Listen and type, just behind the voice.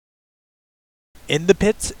In the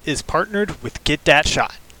Pits is partnered with Get That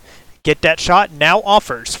Shot. Get That Shot now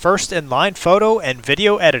offers first in line photo and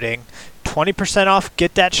video editing, 20% off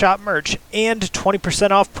Get That Shot merch, and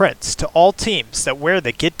 20% off prints to all teams that wear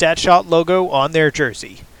the Get That Shot logo on their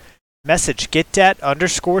jersey. Message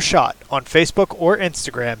GetDat_shot on Facebook or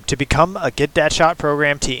Instagram to become a Get That Shot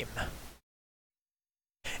program team.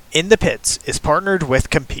 In the Pits is partnered with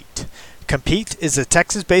Compete. Compete is a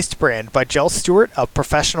Texas-based brand by Jill Stewart of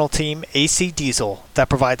professional team AC Diesel that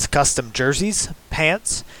provides custom jerseys,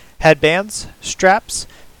 pants, headbands, straps,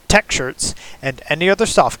 tech shirts, and any other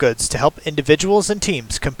soft goods to help individuals and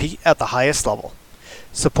teams compete at the highest level.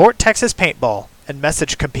 Support Texas Paintball and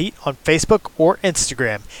message Compete on Facebook or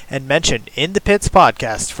Instagram and mention In the Pits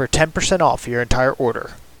podcast for 10% off your entire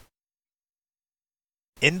order.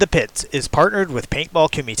 In the Pits is partnered with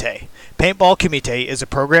Paintball Kumite. Paintball Kumite is a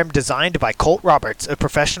program designed by Colt Roberts of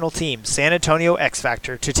professional team San Antonio X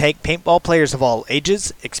Factor to take paintball players of all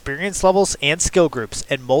ages, experience levels, and skill groups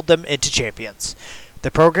and mold them into champions.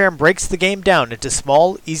 The program breaks the game down into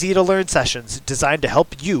small, easy-to-learn sessions designed to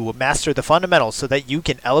help you master the fundamentals so that you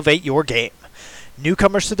can elevate your game.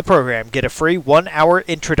 Newcomers to the program get a free 1-hour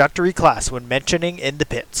introductory class when mentioning In the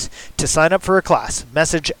Pits. To sign up for a class,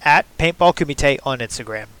 message at Paintball Kumite on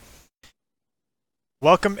Instagram.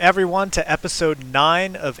 Welcome everyone to episode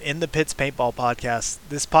 9 of In the Pits Paintball Podcast.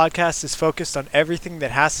 This podcast is focused on everything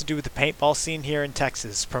that has to do with the paintball scene here in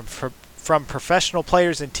Texas, from professional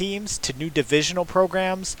players and teams to new divisional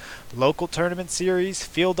programs, local tournament series,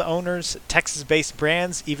 field owners, Texas-based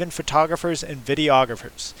brands, even photographers and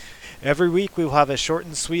videographers. Every week we will have a short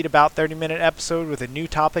and sweet about 30-minute episode with a new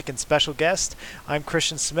topic and special guest. I'm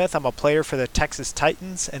Christian Smith. I'm a player for the Texas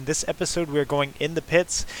Titans, and this episode we are going in the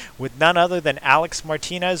pits with none other than Alex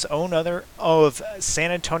Martinez, owner of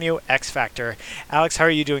San Antonio X Factor. Alex, how are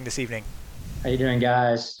you doing this evening? How you doing,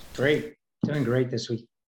 guys? Great. Doing great this week.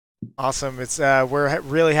 Awesome. We're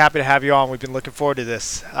really happy to have you on. We've been looking forward to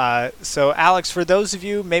this. So, Alex, for those of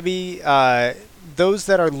you, maybe those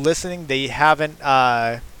that are listening,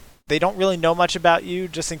 they don't really know much about you,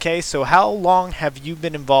 just in case. So how long have you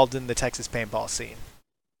been involved in the Texas paintball scene?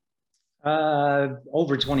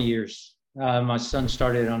 Over 20 years. My son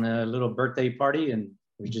started on a little birthday party, and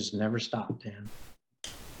we just never stopped. And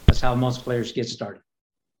that's how most players get started.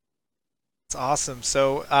 It's awesome.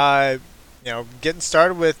 So, getting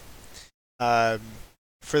started with,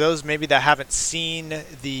 for those maybe that haven't seen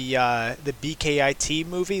the BKIT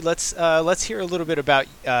movie, let's hear a little bit about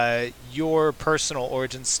your personal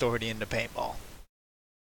origin story into paintball.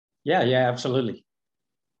 Yeah, absolutely.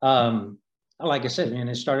 Like I said, man,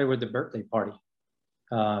 it started with the birthday party.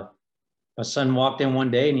 My son walked in one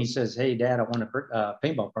day and he says, "Hey, Dad, I want a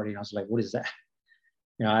paintball party." And I was like, "What is that?"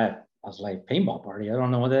 I was like, "Paintball party? I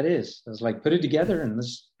don't know what that is." I was like, "Put it together and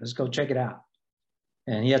let's go check it out."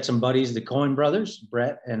 And he had some buddies, the Cohen brothers,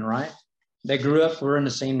 Brett and Ryan. They grew up, we're in the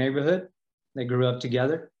same neighborhood. They grew up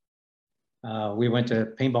together. We went to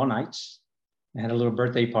paintball nights, had a little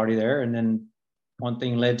birthday party there. And then one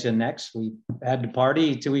thing led to the next. We had the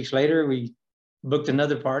party. 2 weeks later, we booked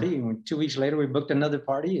another party. And 2 weeks later, we booked another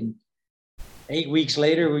party. And 8 weeks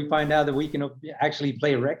later, we find out that we can actually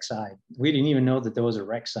play rec side. We didn't even know that there was a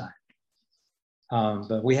rec side.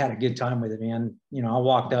 But we had a good time with it, man. I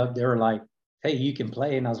walked up, they were like, "Hey, you can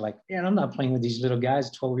play." And I was like, "Man, I'm not playing with these little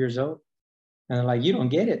guys, 12 years old." And they're like, "You don't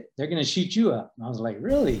get it. They're going to shoot you up." And I was like,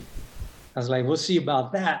 "Really?" I was like, "We'll see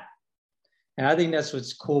about that." And I think that's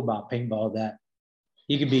what's cool about paintball, that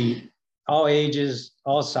you could be all ages,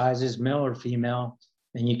 all sizes, male or female,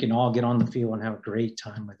 and you can all get on the field and have a great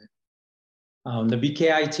time with it. The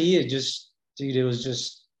BKIT, it was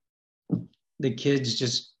just the kids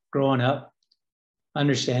just growing up,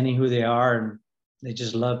 understanding who they are, and they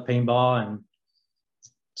just love paintball. And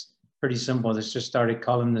pretty simple. They just started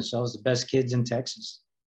calling themselves the best kids in Texas.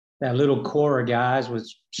 That little core of guys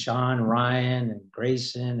was Sean, Ryan, and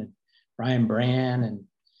Grayson, and Ryan Brand, and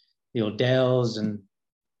the Odells. And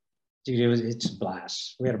dude, it's a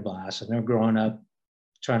blast. We had a blast. And they're growing up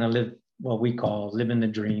trying to live what we call living the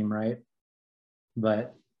dream, right?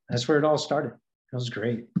 But that's where it all started. It was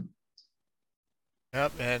great.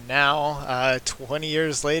 Yep, and now, 20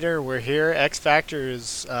 years later, we're here. X Factor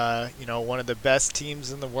is, one of the best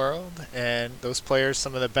teams in the world, and those players,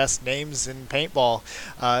 some of the best names in paintball.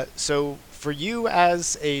 So, for you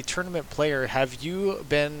as a tournament player, have you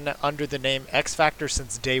been under the name X Factor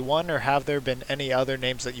since day one, or have there been any other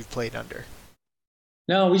names that you've played under?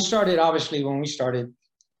 No, we started, obviously, when we started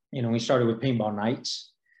with paintball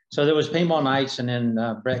nights. So there was paintball nights, and then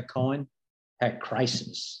Brett Cohen had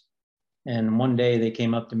Crisis. And one day they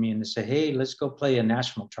came up to me and they said, "Hey, let's go play a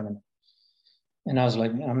national tournament." And I was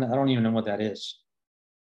like, man, I don't even know what that is.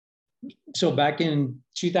 So back in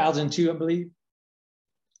 2002, I believe,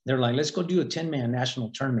 they're like, let's go do a 10-man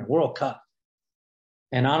national tournament, World Cup.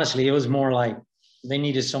 And honestly, it was more like they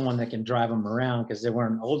needed someone that can drive them around because they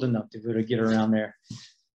weren't old enough to be able to get around there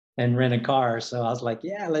and rent a car. So I was like,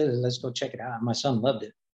 yeah, let's go check it out. My son loved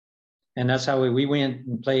it. And that's how we went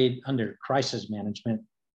and played under crisis management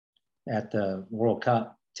at the World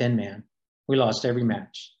Cup 10-man. We lost every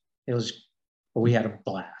match. It was, but we had a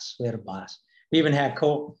blast. We had a blast. We even had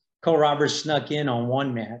Cole Roberts snuck in on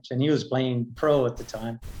one match, and he was playing pro at the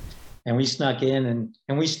time. And we snuck in,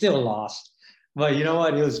 and we still lost. But you know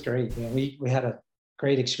what? It was great. Man. We had a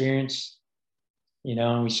great experience. You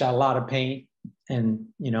know, we shot a lot of paint. And,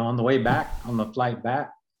 you know, on the way back, on the flight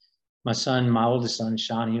back, my son, my oldest son,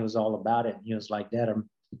 Sean, he was all about it. He was like, Dad, I'm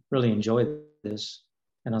really enjoying this.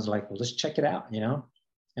 And I was like, well, let's check it out, you know?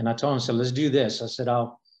 And I told him, so let's do this. I said,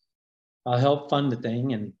 I'll help fund the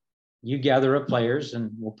thing and you gather up players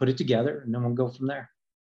and we'll put it together and then we'll go from there.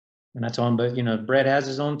 And I told him, but you know, Brett has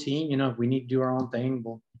his own team. You know, if we need to do our own thing,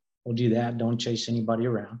 we'll do that. Don't chase anybody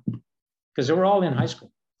around. Because they were all in high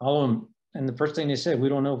school. All of them. And the first thing they said, we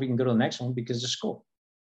don't know if we can go to the next one because of school.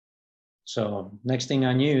 So next thing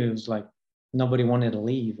I knew, it was like nobody wanted to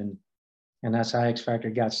leave. And that's how X Factor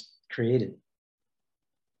got created.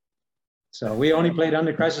 So we only played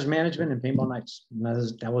under crisis management and paintball nights. And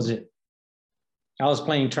that was it. I was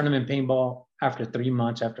playing tournament paintball after 3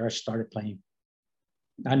 months after I started playing.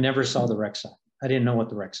 I never saw the rec side. I didn't know what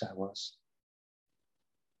the rec side was.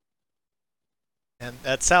 And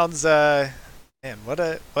that sounds, man, what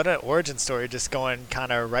an origin story! Just going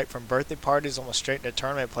kind of right from birthday parties almost straight into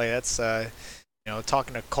tournament play. That's, you know,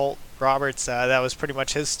 talking to Colt Roberts, that was pretty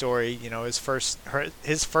much his story. You know, his first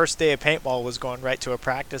day of paintball was going right to a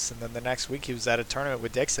practice, and then the next week he was at a tournament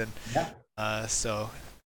with Dixon. Yeah. So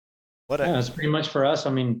yeah, that's pretty much for us.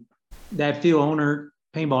 I mean, that field owner,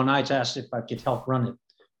 Paintball Nights, asked if I could help run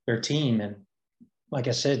their team. And like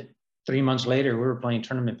I said, 3 months later, we were playing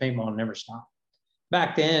tournament paintball and never stopped.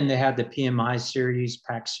 Back then, they had the PMI series,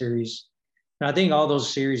 PAC series. And I think all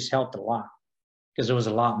those series helped a lot because there was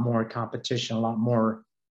a lot more competition, a lot more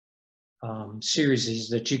series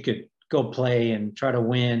that you could go play and try to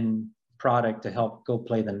win product to help go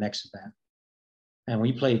play the next event. And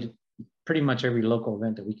we played pretty much every local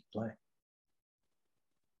event that we could play.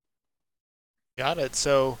 Got it.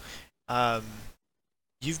 So,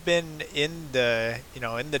 you've been in the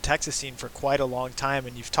Texas scene for quite a long time,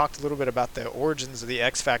 and you've talked a little bit about the origins of the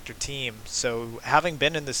X Factor team. So, having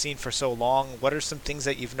been in the scene for so long, what are some things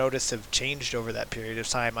that you've noticed have changed over that period of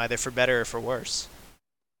time, either for better or for worse?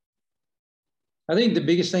 I think the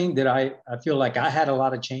biggest thing that I feel like I had a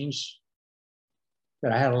lot of change,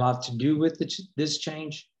 that I had a lot to do with this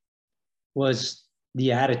change, was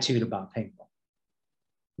the attitude about paintball.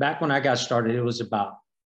 Back when I got started, it was about,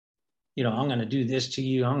 you know, I'm going to do this to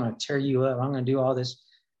you. I'm going to tear you up. I'm going to do all this.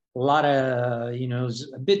 A lot of, you know, it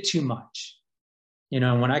was a bit too much. You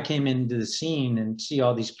know, when I came into the scene and see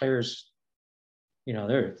all these players, you know,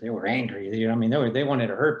 they were angry. You know, I mean, they wanted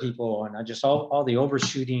to hurt people, and I just all the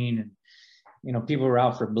overshooting, and you know, people were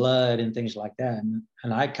out for blood and things like that.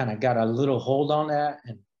 And I kind of got a little hold on that,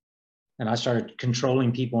 and I started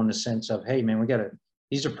controlling people in the sense of, hey, man,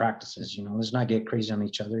 these are practices, you know, let's not get crazy on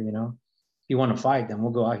each other, you know. If you want to fight, then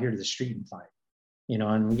we'll go out here to the street and fight, you know,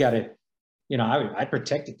 and we got to, you know, I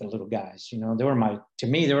protected the little guys, you know, to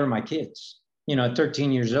me, they were my kids, you know, at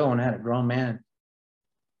 13 years old, and I had a grown man,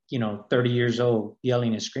 you know, 30 years old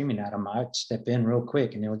yelling and screaming at him. I'd step in real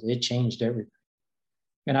quick, and it changed everything.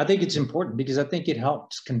 And I think it's important because I think it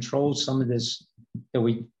helps control some of this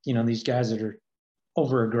that you know, these guys that are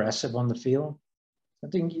over aggressive on the field. I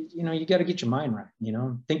think, you know, you got to get your mind right, you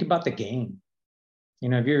know, think about the game. You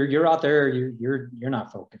know, if you're out there, you're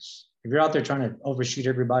not focused. If you're out there trying to overshoot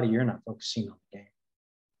everybody, you're not focusing on the game.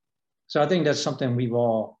 So I think that's something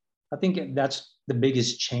I think that's the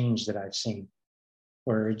biggest change that I've seen,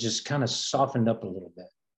 where it just kind of softened up a little bit.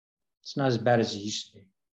 It's not as bad as it used to be.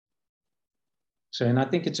 So, and I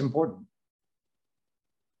think it's important.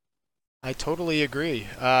 I totally agree.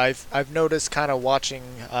 I've noticed kind of watching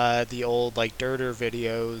the old like Dirter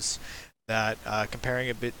videos that comparing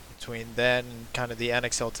a bit between then and kind of the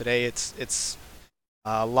NXL today. It's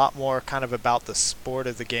a lot more kind of about the sport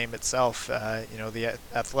of the game itself. You know, the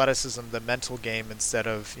athleticism, the mental game, instead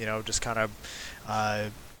of, you know, just kind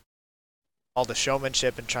of all the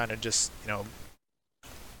showmanship and trying to just, you know,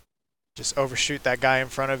 just overshoot that guy in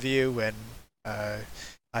front of you. And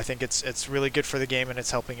I think it's really good for the game, and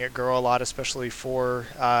it's helping it grow a lot, especially for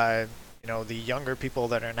you know, the younger people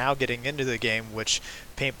that are now getting into the game, which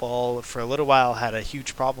paintball for a little while had a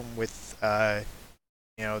huge problem with the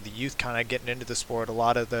youth kind of getting into the sport. A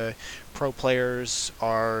lot of the pro players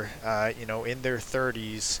are, in their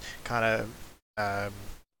 30s, kind of,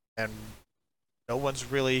 and no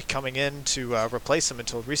one's really coming in to replace them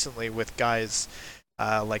until recently with guys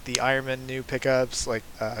like the Ironman new pickups, like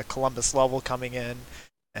Columbus Level coming in.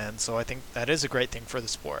 And so I think that is a great thing for the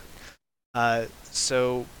sport.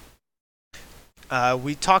 So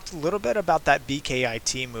we talked a little bit about that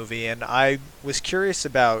BKIT movie, and I was curious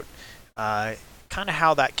about kind of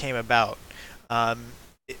how that came about. Um,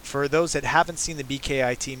 for those that haven't seen the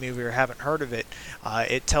BKIT movie or haven't heard of it,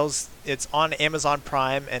 it's on Amazon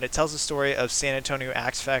Prime, and it tells the story of San Antonio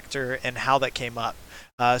X Factor and how that came up.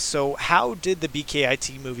 So how did the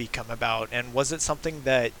BKIT movie come about, and was it something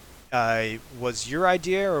that was your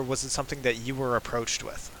idea, or was it something that you were approached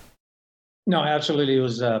with? No, absolutely. It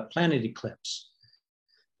was Planet Eclipse.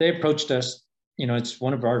 They approached us. It's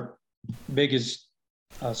one of our biggest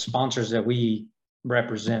sponsors that we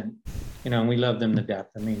represent, and we love them to death.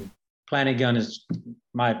 I mean, Planet Gun is, in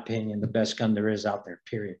my opinion, the best gun there is out there,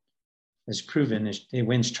 period. It's proven. It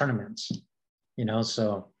wins tournaments,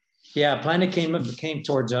 so yeah, Planet came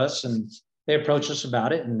towards us, and they approached us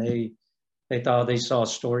about it, and they thought they saw a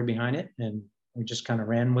story behind it, and we just kind of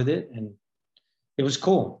ran with it, and it was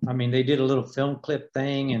cool. I mean, they did a little film clip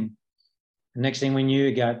thing, and the next thing we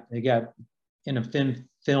knew, they got in a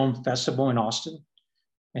film festival in Austin,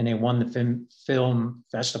 and they won the film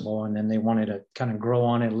festival, and then they wanted to kind of grow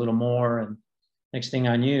on it a little more. And next thing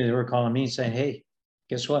I knew, they were calling me saying, "Hey,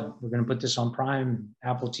 guess what? We're going to put this on Prime,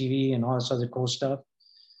 Apple TV, and all this other cool stuff."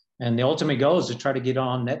 And the ultimate goal is to try to get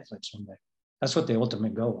on Netflix one day. That's what the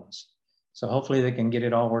ultimate goal was. So hopefully they can get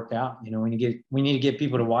it all worked out. We need to get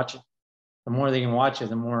people to watch it. The more they can watch it,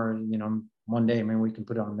 the more, one day, maybe we can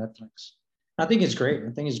put it on Netflix. I think it's great.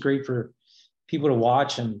 I think it's great for people to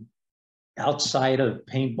watch, and outside of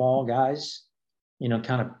paintball guys,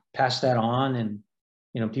 kind of pass that on, and,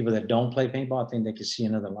 people that don't play paintball, I think they could see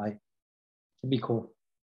another light. It'd be cool.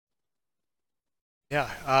 Yeah,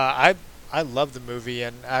 I love the movie,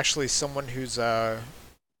 and actually, someone who's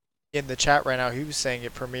in the chat right now, he was saying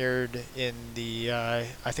it premiered in the.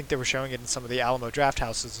 I think they were showing it in some of the Alamo draft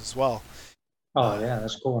houses as well. Oh yeah,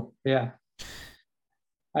 that's cool. Yeah,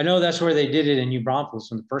 I know that's where they did it in New Braunfels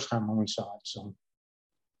the first time when we saw it. So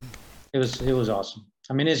it was awesome.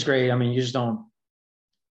 I mean, it's great. I mean, you just don't.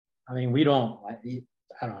 I mean, we don't.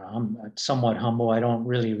 I don't know. I'm somewhat humble. I don't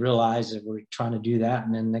really realize that we're trying to do that,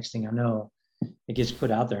 and then next thing I know, it gets put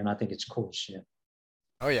out there, and I think it's cool shit.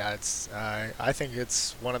 Oh yeah, I think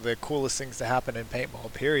it's one of the coolest things to happen in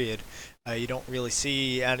paintball. Period. You don't really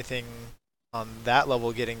see anything on that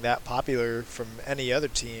level getting that popular from any other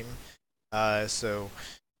team. So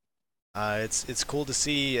it's cool to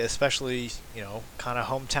see, especially kind of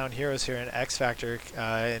hometown heroes here in X Factor.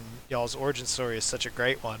 And y'all's origin story is such a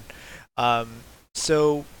great one.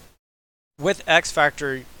 So with X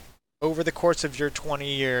Factor, over the course of your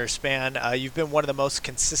 20-year span, you've been one of the most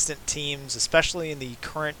consistent teams, especially in the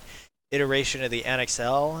current iteration of the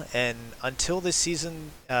NXL. And until this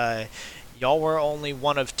season, y'all were only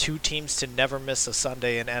one of two teams to never miss a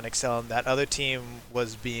Sunday in NXL, and that other team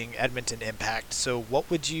was being Edmonton Impact. So, what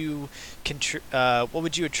would you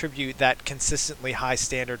attribute that consistently high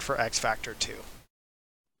standard for X Factor to?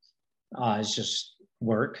 It's just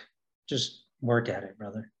work at it,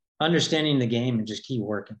 brother. Understanding the game and just keep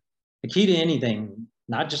working. The key to anything,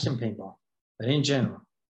 not just in paintball, but in general,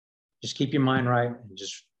 just keep your mind right and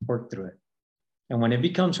just work through it. And when it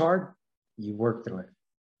becomes hard, you work through it.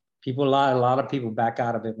 A lot of people back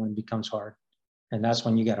out of it when it becomes hard, and that's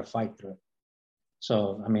when you got to fight through it.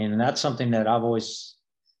 So, I mean, and that's something that I've always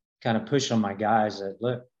kind of pushed on my guys, that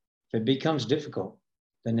look, if it becomes difficult,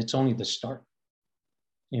 then it's only the start,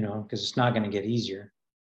 because it's not going to get easier.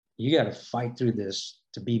 You got to fight through this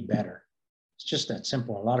to be better. It's just that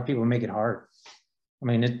simple. A lot of people make it hard. I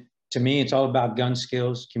mean, to me, it's all about gun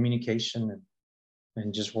skills, communication,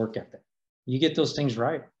 and just work ethic. You get those things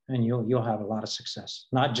right, and you'll have a lot of success,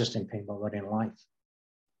 not just in paintball, but in life.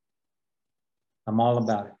 I'm all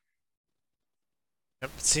about it.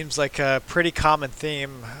 It seems like a pretty common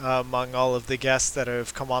theme among all of the guests that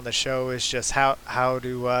have come on the show is just how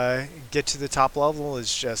to get to the top level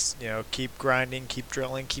is just keep grinding, keep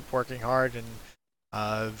drilling, keep working hard, and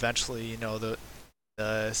eventually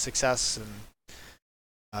the success and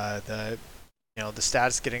the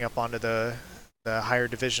status getting up onto the higher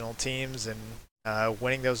divisional teams and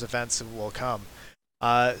winning those events will come.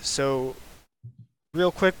 So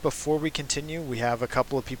real quick, before we continue, we have a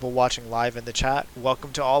couple of people watching live in the chat.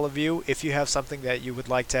 Welcome to all of you. If you have something that you would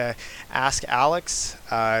like to ask Alex,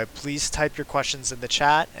 please type your questions in the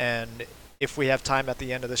chat. And if we have time at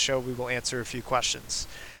the end of the show, we will answer a few questions.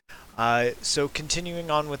 So continuing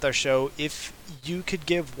on with our show, if you could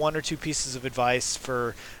give one or two pieces of advice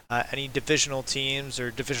for any divisional teams or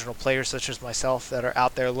divisional players such as myself that are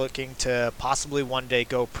out there looking to possibly one day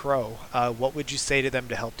go pro, what would you say to them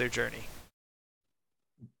to help their journey?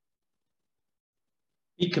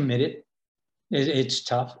 Be committed. It's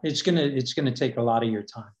tough. It's gonna take a lot of your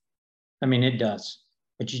time. I mean, it does.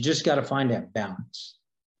 But you just got to find that balance.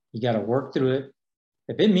 You got to work through it.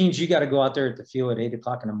 If it means you got to go out there at the field at 8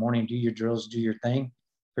 o'clock in the morning, do your drills, do your thing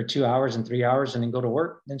for 2 hours and 3 hours, and then go to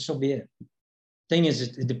work, then so be it. Thing is,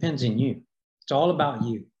 it depends on you. It's all about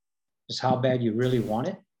you. It's how bad you really want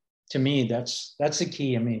it. To me, that's the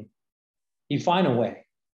key. I mean, you find a way.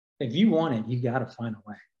 If you want it, you got to find a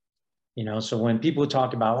way. So when people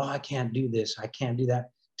talk about, oh, I can't do this, I can't do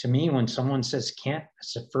that. To me, when someone says can't,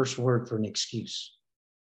 that's the first word for an excuse.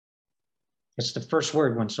 It's the first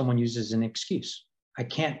word when someone uses an excuse. I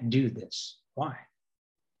can't do this. Why?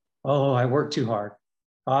 Oh, I work too hard.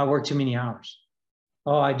 Oh, I work too many hours.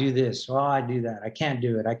 Oh, I do this. Oh, I do that. I can't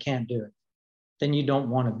do it. I can't do it. Then you don't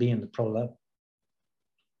want to be in the pro level.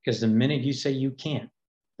 Because the minute you say you can't,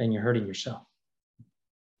 then you're hurting yourself.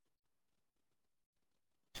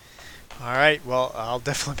 All right. Well, I'll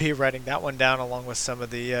definitely be writing that one down along with some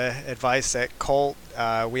of the advice at Colt.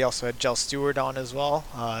 We also had Jell Stewart on as well.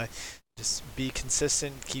 Just be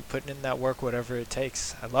consistent, keep putting in that work, whatever it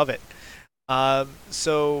takes. I love it.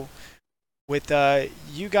 So, with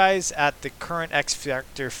you guys at the current X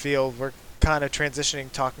Factor field, we're kind of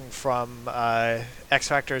transitioning, talking from X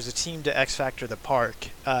Factor as a team to X Factor the park.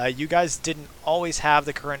 You guys didn't always have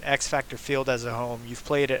the current X Factor field as a home. You've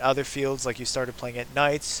played at other fields, like you started playing at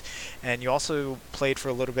Knights, and you also played for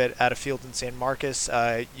a little bit at a field in San Marcos.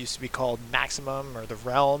 It used to be called Maximum or the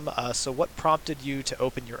Realm. So what prompted you to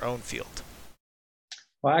open your own field?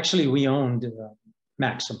 Well, actually, we owned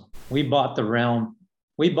Maximum. We bought the Realm.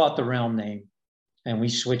 We bought the Realm name, and we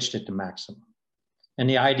switched it to Maximum. And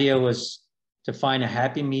the idea was to find a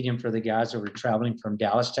happy medium for the guys that were traveling from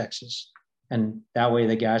Dallas, Texas. And that way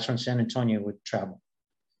the guys from San Antonio would travel.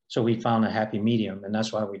 So we found a happy medium, and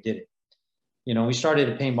that's why we did it. We started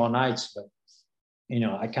at Paintball Nights, but,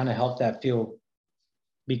 I kind of helped that field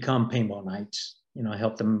become Paintball Nights. I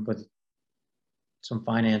helped them with some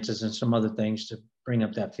finances and some other things to bring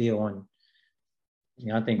up that field. And,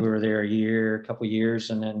 I think we were there a couple of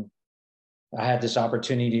years, and then I had this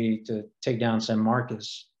opportunity to take down San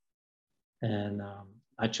Marcos. And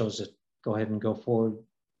I chose to go ahead and go forward.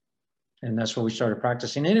 And that's where we started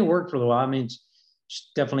practicing. And it worked for a little while. I mean, it's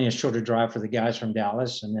definitely a shorter drive for the guys from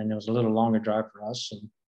Dallas. And then it was a little longer drive for us. And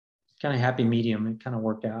kind of happy medium. It kind of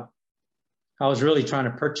worked out. I was really trying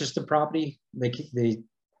to purchase the property. They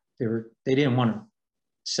didn't want to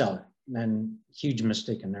sell it. And huge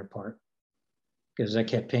mistake on their part, because I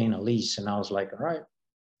kept paying a lease. And I was like, all right.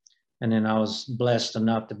 And then I was blessed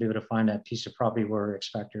enough to be able to find that piece of property where X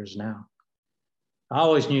Factor is now. I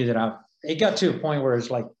always knew that it got to a point where it's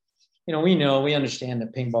like, we understand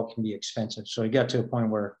that paintball can be expensive. So it got to a point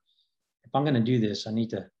where if I'm going to do this, I need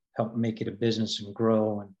to help make it a business and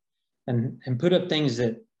grow and put up things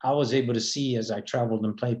that I was able to see as I traveled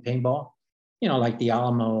and played paintball, like the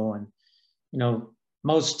Alamo and,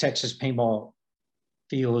 most Texas paintball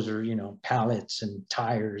fields are, pallets and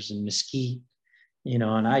tires and mesquite,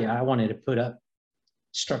 and I wanted to put up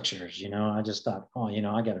structures. I just thought, oh,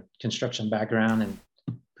 I got a construction background and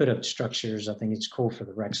put up structures. I think it's cool for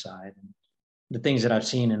the rec side and the things that I've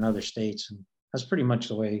seen in other states. And that's pretty much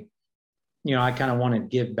the way, I kind of want to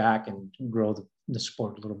give back and grow the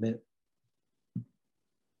sport a little bit.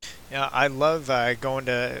 Yeah, I love going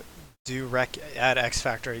to do rec at X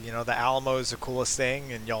Factor. The Alamo is the coolest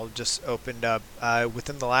thing, and y'all just opened up.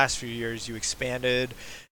 Within the last few years, you expanded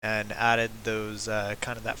and added those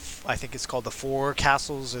kind of that, I think it's called the Four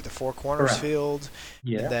Castles or the Four Corners Correct. field.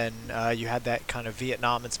 Yeah. And then you had that kind of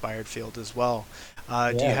Vietnam-inspired field as well.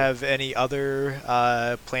 Yeah. Do you have any other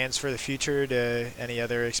plans for the future, any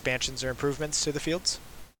other expansions or improvements to the fields?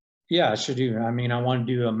 Yeah, I sure do. I mean, I want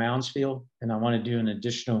to do a mounds field, and I want to do an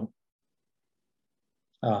additional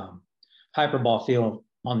hyperball field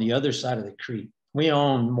on the other side of the creek. We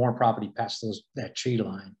own more property past that tree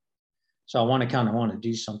line. So I want to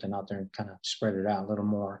do something out there and kind of spread it out a little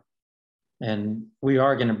more. And we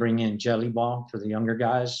are going to bring in jelly ball for the younger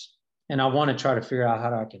guys. And I want to try to figure out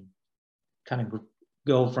how I can kind of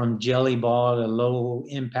go from jelly ball to low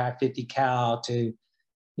impact 50 cal to,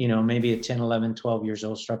 maybe at 10, 11, 12 years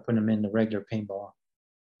old, start putting them in the regular paintball.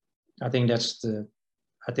 I think that's the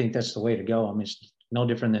way to go. I mean, it's no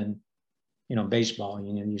different than, baseball.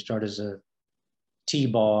 You start as a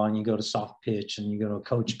T-ball and you go to soft pitch and you go to a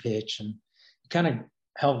coach pitch. And kind of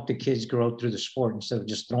help the kids grow through the sport instead of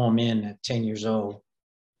just throw them in at 10 years old,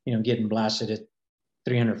 getting blasted at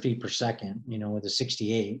 300 feet per second, with a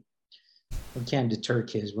 68. We can't deter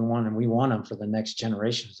kids. We want them. We want them for the next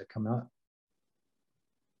generations that come up.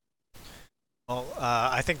 Well,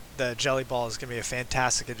 I think the jelly ball is going to be a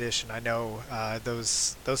fantastic addition. I know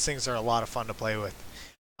those things are a lot of fun to play with.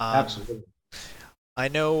 Absolutely. I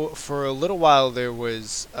know for a little while there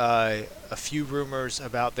was a few rumors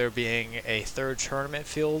about there being a third tournament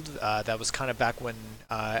field. That was kind of back when,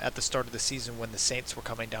 at the start of the season, when the Saints were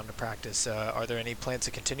coming down to practice. Are there any plans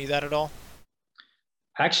to continue that at all?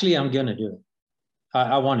 Actually, I'm going to do it.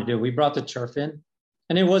 I want to do it. We brought the turf in,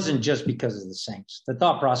 and it wasn't just because of the Saints. The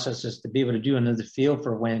thought process is to be able to do another field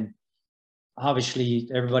for when, obviously,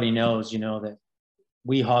 everybody knows, that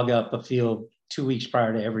we hog up a field 2 weeks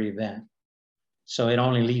prior to every event. So it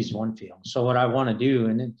only leaves one field. So what I want to do,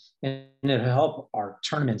 and it'll help our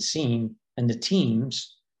tournament scene and the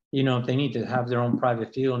teams, if they need to have their own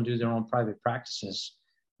private field and do their own private practices,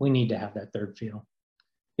 we need to have that third field.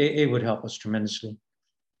 It would help us tremendously,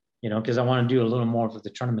 because I want to do a little more for the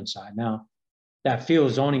tournament side. Now, that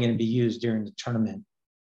field is only going to be used during the tournament,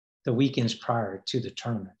 the weekends prior to the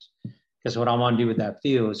tournament. Because what I want to do with that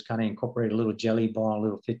field is kind of incorporate a little jelly ball, a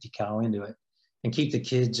little 50 cal into it, and keep the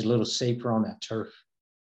kids a little safer on that turf.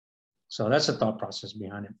 So that's the thought process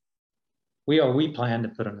behind it. We plan to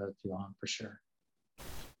put another field on for sure.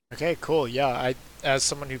 Okay, cool. Yeah, as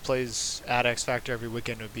someone who plays at X Factor every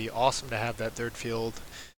weekend, it would be awesome to have that third field,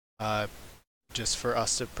 just for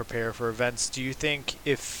us to prepare for events. Do you think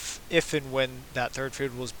if and when that third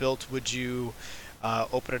field was built, would you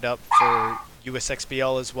open it up for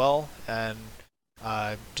USXBL as well, and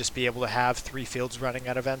just be able to have 3 fields running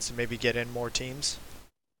at events and maybe get in more teams?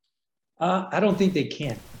 I don't think they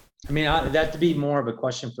can. I mean, that'd be more of a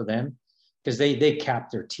question for them, because they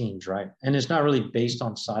cap their teams, right? And it's not really based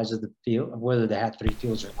on size of the field, whether they had 3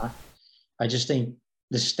 fields or not. I just think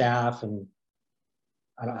the staff, and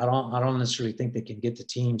I don't necessarily think they can get the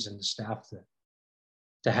teams and the staff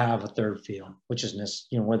to have a third field, which is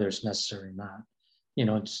whether it's necessary or not.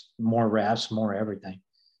 It's more reps, more everything.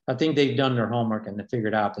 I think they've done their homework and they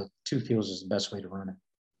figured out that 2 fields is the best way to run it.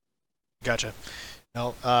 Gotcha.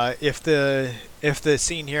 Well, if the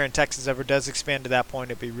scene here in Texas ever does expand to that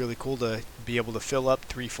point, it'd be really cool to be able to fill up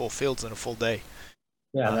 3 full fields in a full day.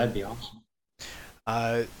 Yeah, that'd be awesome.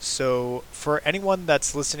 So for anyone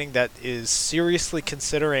that's listening that is seriously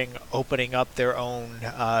considering opening up their own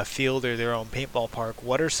field or their own paintball park,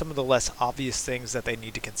 what are some of the less obvious things that they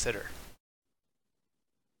need to consider?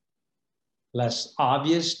 Less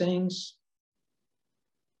obvious things.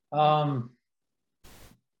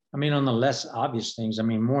 I mean, on the less obvious things,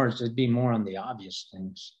 it'd be more on the obvious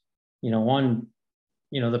things. One,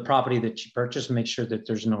 the property that you purchase, make sure that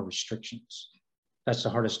there's no restrictions. That's the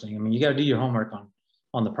hardest thing. I mean, you got to do your homework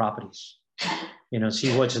on the properties,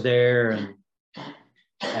 see what's there,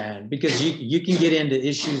 and because you can get into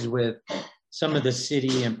issues with some of the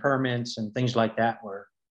city and permits and things like that, where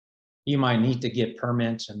you might need to get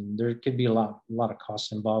permits, and there could be a lot of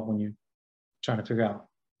costs involved when you're trying to figure out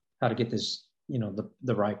how to get this,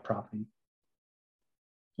 the right property.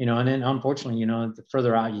 And then unfortunately, the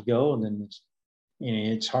further out you go, then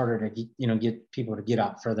it's harder to get people to get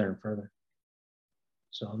out further and further.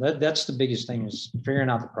 So that's the biggest thing, is figuring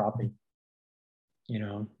out the property.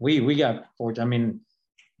 We got fortunate. I mean,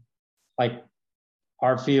 like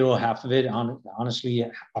our field, half of it, honestly,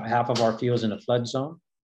 half of our field is in a flood zone.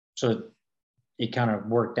 So it kind of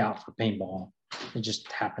worked out for paintball. It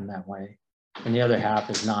just happened that way. And the other half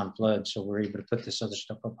is non-flood, so we're able to put this other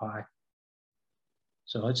stuff up high.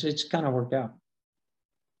 So it's kind of worked out.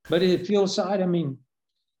 But the field side, I mean,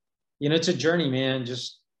 it's a journey, man.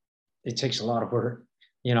 Just it takes a lot of work.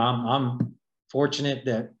 I'm fortunate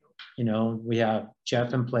that we have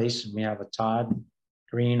Jeff in place, and we have a Todd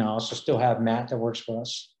Green. I also still have Matt that works for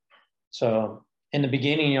us. So in the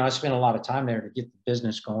beginning, I spent a lot of time there to get the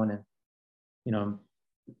business going and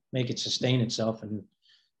make it sustain itself. And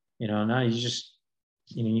now you just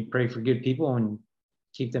you pray for good people and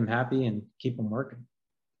keep them happy and keep them working.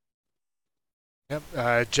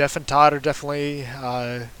 Yep, Jeff and Todd are definitely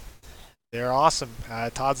they're awesome.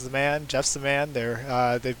 Todd's the man, Jeff's the man.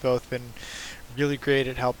 They've both been really great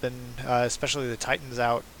at helping, especially the Titans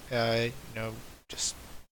out. Just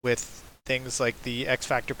with things like the X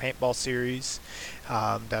Factor Paintball series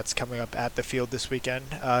that's coming up at the field this weekend.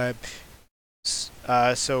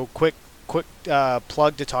 So quick quick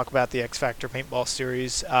plug to talk about the X Factor Paintball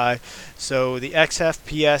Series. So the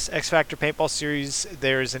XFPS X Factor Paintball Series,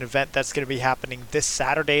 there's an event that's going to be happening this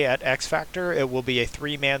Saturday at X Factor. It will be a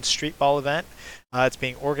 3-man street ball event. It's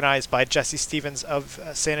being organized by Jesse Stevens of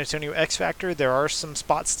San Antonio X Factor. There are some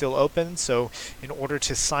spots still open, so in order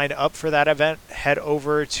to sign up for that event, head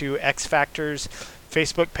over to X Factor's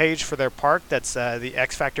Facebook page for their park. That's the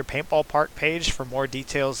X Factor Paintball Park page for more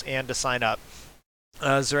details and to sign up.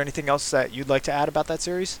 Is there anything else that you'd like to add about that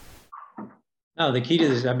series? No, the key to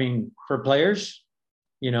this, I mean, for players,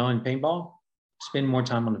 in paintball, spend more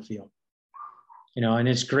time on the field. And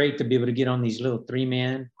it's great to be able to get on these little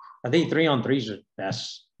 3-man. I think 3-on-3s are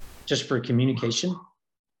best just for communication.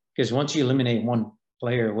 Because once you eliminate one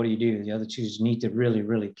player, what do? The other two need to really,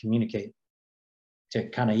 really communicate to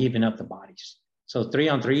kind of even up the bodies. So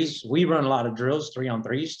 3-on-3s, we run a lot of drills,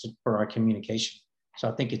 3-on-3s for our communication. So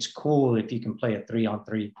I think it's cool if you can play a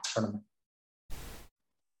 3-on-3 tournament.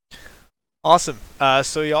 Awesome.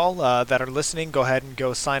 So y'all that are listening, go ahead and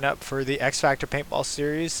go sign up for the X Factor Paintball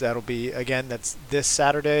Series. That'll be, again, that's this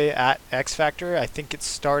Saturday at X Factor. I think it's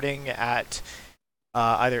starting at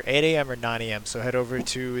either 8 a.m. or 9 a.m. So head over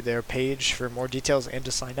to their page for more details and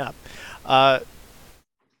to sign up.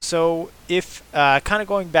 So if kind of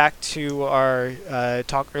going back to our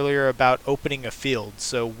talk earlier about opening a field,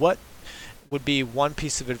 so what would be one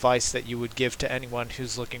piece of advice that you would give to anyone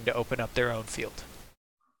who's looking to open up their own field?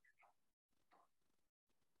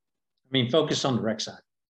 I mean, focus on the rec side.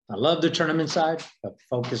 I love the tournament side, but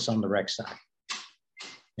focus on the rec side.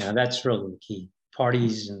 That's really the key.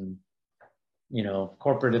 Parties and,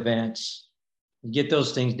 corporate events, you get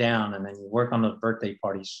those things down and then you work on those birthday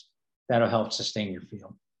parties. That'll help sustain your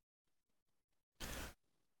field.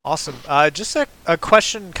 Awesome. Just a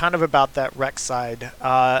question kind of about that rec side.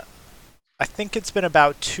 I think it's been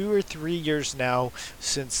about 2 or 3 years now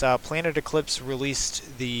since Planet Eclipse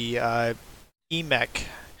released the EMEC.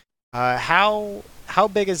 How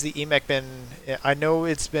big has the EMEC been? I know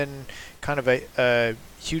it's been kind of a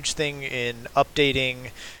huge thing in updating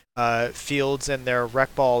fields and their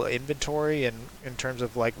rec ball inventory, and in terms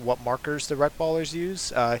of like what markers the rec ballers use.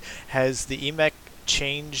 Has the EMEC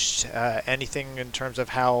changed anything in terms of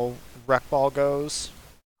how rec ball goes?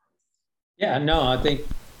 Yeah, no, I think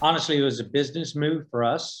honestly it was a business move for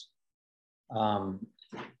us.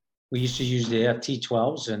 We used to use the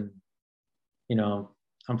FT12s, and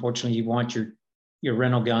unfortunately you want your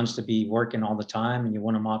rental guns to be working all the time, and you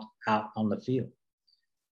want them out on the field.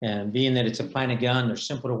 And being that it's a Planet gun, they're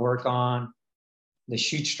simple to work on, they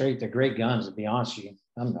shoot straight, they're great guns, to be honest with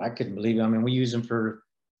you. I couldn't believe it. I mean, we use them for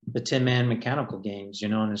the 10-man mechanical games,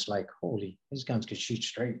 and it's like, holy, these guns could shoot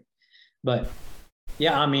straight. But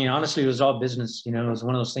yeah, I mean, honestly, it was all business. It was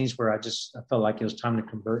one of those things where I felt like it was time to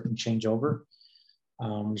convert and change over.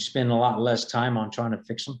 We spend a lot less time on trying to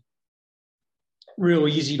fix them. Real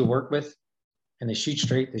easy to work with, and they shoot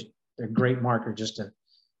straight. They're a great marker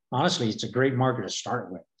honestly, it's a great marker to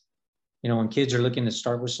start with. When kids are looking to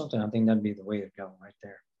start with something, I think that'd be the way to go right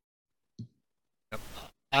there.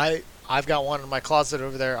 I've got one in my closet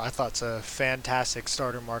over there. I thought it's a fantastic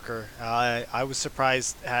starter marker. I was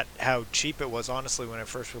surprised at how cheap it was, honestly, when it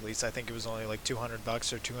first released. I think it was only like $200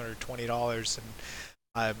 or $220,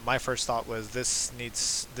 and my first thought was this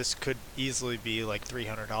could easily be like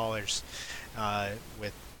 $300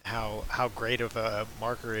 with how great of a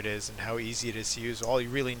marker it is and how easy it is to use. All you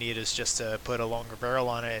really need is just to put a longer barrel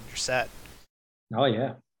on it and you're set. Oh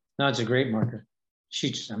yeah, no, it's a great marker.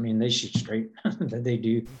 Shoots. I mean, they shoot straight. They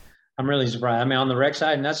do. I'm really surprised. I mean, on the rec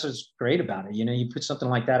side, and that's what's great about it. You put something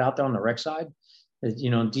like that out there on the rec side,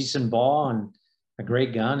 decent ball and a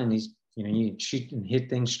great gun, and you can shoot and hit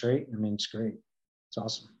things straight. I mean, it's great. It's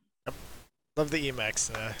awesome. Yep. Love the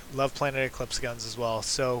EMAX. Love Planet Eclipse guns as well.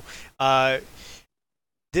 So,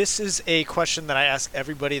 this is a question that I ask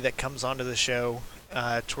everybody that comes onto the show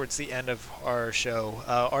towards the end of our show.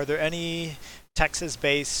 Are there any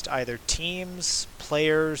Texas-based either teams,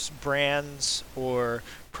 players, brands, or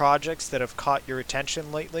projects that have caught your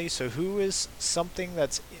attention lately? So who is something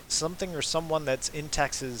or someone that's in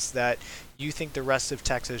Texas that you think the rest of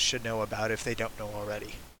Texas should know about if they don't know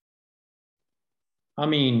already? I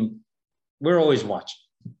mean, we're always watching.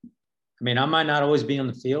 I mean, I might not always be on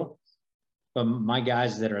the field, but my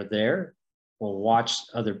guys that are there will watch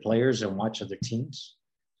other players and watch other teams.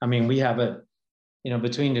 I mean, we have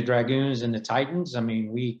between the Dragoons and the Titans, I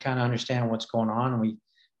mean, we kind of understand what's going on.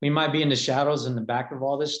 We might be in the shadows in the back of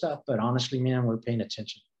all this stuff, but honestly, man, we're paying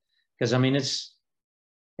attention. Because I mean,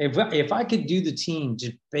 if I could do the team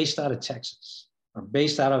just based out of Texas or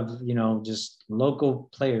based out of, just local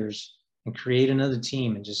players and create another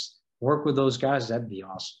team and just work with those guys, that'd be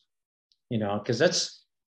awesome. because that's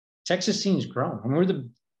Texas scene's grown. I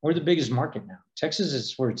mean, we're the biggest market now. Texas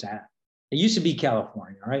is where it's at. It used to be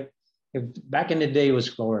California, right? Back in the day, it was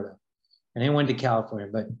Florida, and then went to California,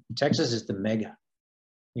 but Texas is the mega.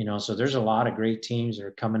 So there's a lot of great teams that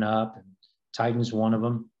are coming up, and Titans one of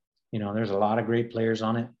them. There's a lot of great players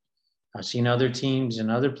on it. I've seen other teams and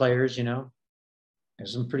other players.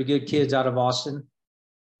 There's some pretty good kids out of Austin.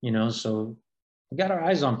 So we got our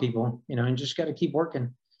eyes on people. And just got to keep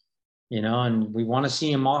working. And we want to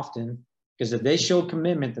see them often, because if they show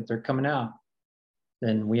commitment that they're coming out,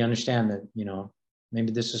 then we understand that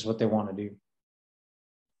maybe this is what they want to do.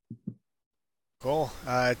 Cool.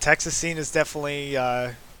 Texas scene is definitely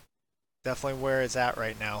where it's at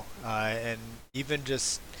right now, and even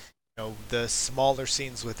just the smaller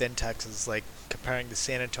scenes within Texas, like comparing the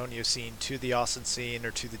San Antonio scene to the Austin scene,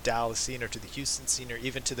 or to the Dallas scene, or to the Houston scene, or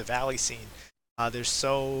even to the Valley scene. There's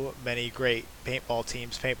so many great paintball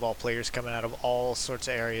teams, paintball players coming out of all sorts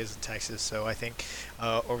of areas in Texas. So I think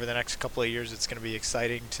over the next couple of years, it's going to be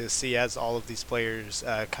exciting to see as all of these players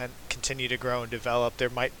continue to grow and develop. There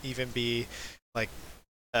might even be like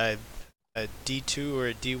a, a D2 or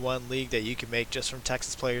a D1 league that you can make just from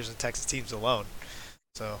Texas players and Texas teams alone.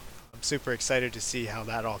 So I'm super excited to see how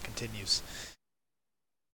that all continues.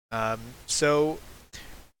 So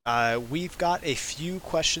we've got a few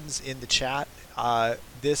questions in the chat.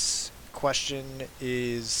 This question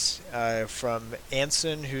is from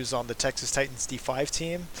Anson, who's on the Texas Titans D5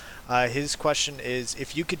 team. His question is,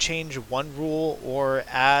 if you could change one rule or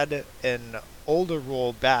add an older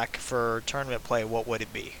rule back for tournament play, what would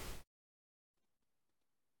it be?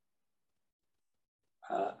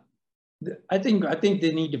 I think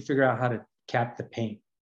they need to figure out how to cap the paint.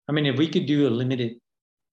 I mean, if we could do a limited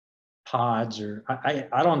pods, or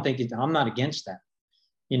I don't think I'm not against that.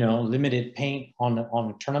 Limited paint on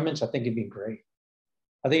the tournaments. I think it'd be great.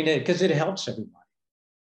 I think that because it helps everybody.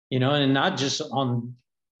 And not just on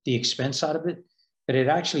the expense side of it, but it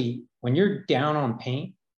actually, when you're down on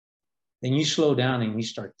paint, then you slow down and you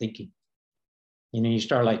start thinking. You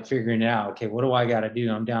start like figuring it out. Okay, what do I got to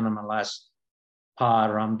do? I'm down on my last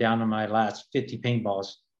pod, or I'm down on my last 50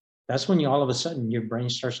 paintballs. That's when all of a sudden your brain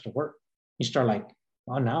starts to work. You start like,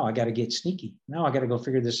 well, now I got to get sneaky. Now I got to go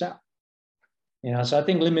figure this out. So I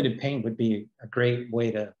think limited paint would be a great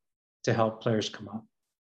way to help players come up.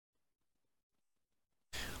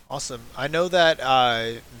 Awesome. I know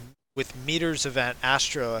that with Meter's event,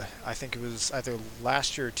 Astra, I think it was either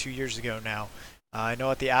last year or 2 years ago now. I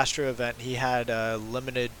know at the Astra event, he had a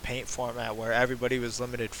limited paint format where everybody was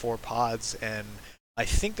limited 4 pods, and I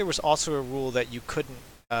think there was also a rule that you couldn't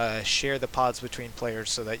share the pods between players,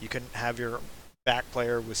 so that you couldn't have your back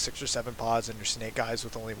player with 6 or 7 pods and your snake guys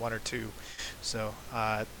with only 1 or 2. So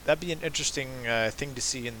that'd be an interesting thing to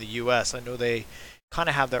see in the U.S. I know they kind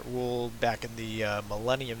of have that rule back in the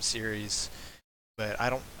Millennium series, but I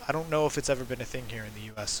don't know if it's ever been a thing here in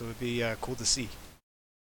the U.S. So it'd be cool to see.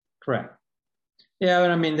 Correct. Yeah,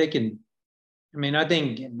 but I mean they can. I mean, I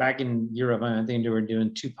think back in Europe, I think they were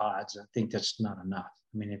doing 2 pods. I think that's not enough.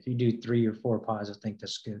 I mean, if you do 3 or 4 pods, I think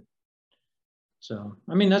that's good. So,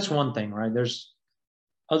 I mean, that's one thing, right? There's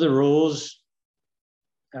other rules.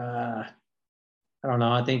 I don't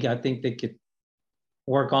know. I think they could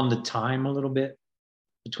work on the time a little bit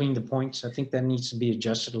between the points. I think that needs to be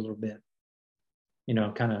adjusted a little bit.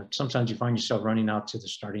 Kind of sometimes you find yourself running out to the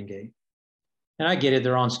starting gate. And I get it,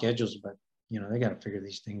 they're on schedules, but they got to figure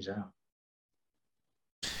these things out.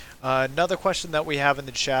 Another question that we have in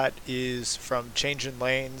the chat is from Changing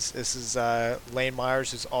Lanes. This is Lane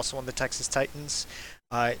Myers, who's also on the Texas Titans.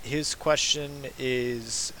 His question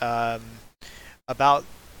is about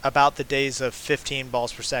the days of 15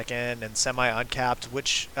 balls per second and semi-uncapped.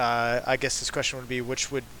 Which I guess this question would be,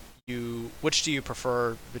 which do you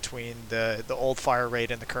prefer between the old fire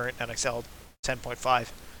rate and the current NXL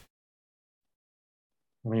 10.5?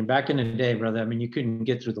 I mean, back in the day, brother, I mean, you couldn't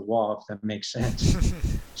get through the wall, if that makes sense.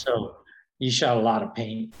 So you shot a lot of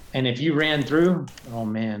paint. And if you ran through, oh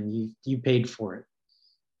man, you paid for it.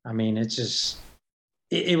 I mean, it's just,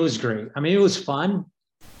 it was great. I mean, it was fun,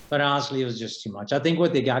 but honestly, it was just too much. I think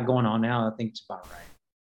what they got going on now, I think it's about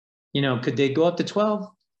right. Could they go up to 12?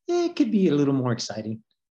 It could be a little more exciting,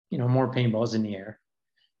 more paintballs in the air.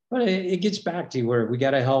 But it gets back to where we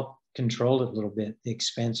got to help control it a little bit, the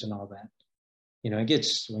expense and all that. It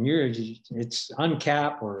gets, when it's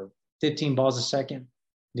uncap or 15 balls a second,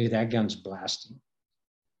 dude, that gun's blasting.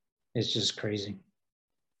 It's just crazy.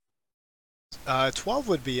 12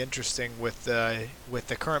 would be interesting with the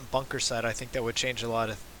current bunker set. I think that would change a lot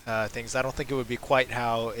of things. I don't think it would be quite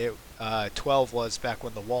how 12 was back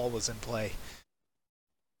when the wall was in play.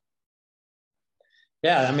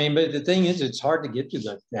 Yeah, I mean, but the thing is, it's hard to get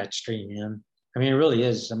through that stream, man. I mean, it really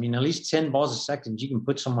is. I mean, at least 10 balls a second, you can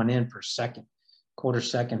put someone in per second, quarter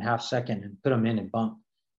second, half second, and put them in and bump.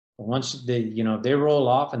 But once they roll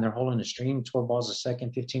off and they're holding the stream, 12 balls a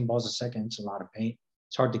second, 15 balls a second, it's a lot of paint.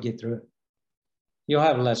 It's hard to get through it. You'll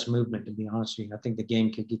have less movement, to be honest with you. I think the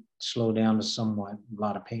game could get slowed down to somewhat, a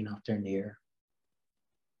lot of paint out there in the air.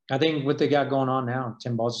 I think what they got going on now,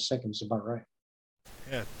 10 balls a second is about right.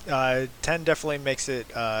 Yeah, 10 definitely makes it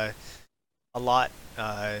a lot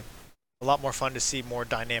a lot more fun to see more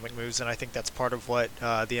dynamic moves, and I think that's part of what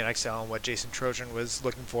the NXL and what Jason Trojan was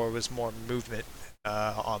looking for was more movement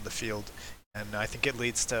on the field, and I think it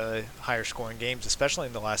leads to higher scoring games, especially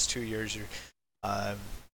in the last 2 years. You're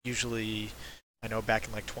usually, I know back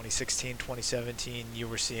in like 2016, 2017, you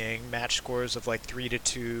were seeing match scores of like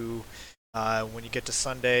 3-2. When you get to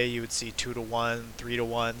Sunday, you would see 2-1,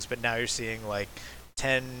 3-1s, but now you're seeing like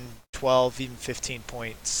 10, 12, even 15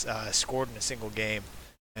 points scored in a single game.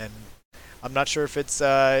 And I'm not sure if it's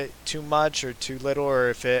too much or too little, or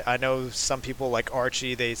if it. I know some people like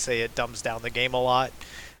Archie, they say it dumbs down the game a lot.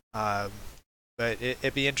 Um, but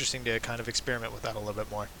it'd be interesting to kind of experiment with that a little bit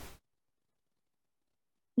more.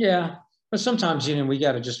 Yeah, but sometimes we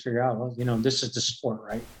got to just figure out. Well, this is the sport,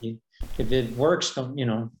 right? If it works,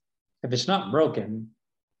 if it's not broken,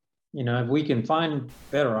 if we can find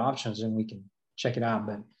better options, then we can check it out.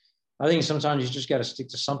 But I think sometimes you just got to stick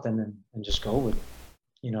to something and just go with it.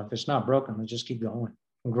 If it's not broken, let's just keep going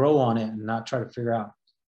and grow on it and not try to figure out.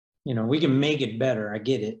 We can make it better. I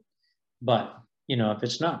get it, but if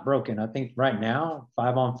it's not broken, I think right now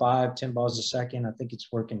 5-on-5, 10 balls a second, I think it's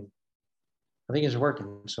working. I think it's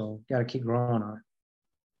working. So got to keep growing on it.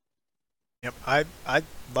 Yep, I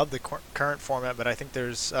love the current format, but I think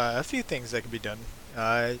there's a few things that could be done.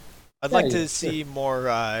 I'd Yeah, like yeah, to sure. see more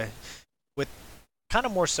with kind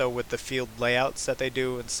of more so with the field layouts that they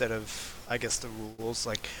do instead of, I guess, the rules.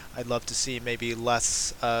 Like, I'd love to see maybe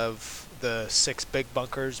less of the 6 big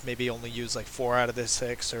bunkers, maybe only use like 4 out of the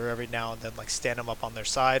 6, or every now and then like stand them up on their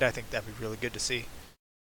side. I think that'd be really good to see.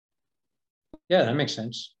 Yeah, that makes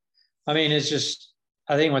sense. I mean, it's just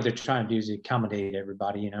I think what they're trying to do is accommodate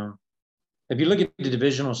everybody. If you look at the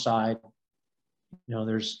divisional side,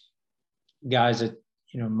 there's guys that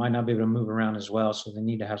might not be able to move around as well, so they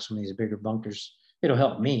need to have some of these bigger bunkers. It'll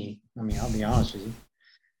help me. I mean, I'll be honest with you.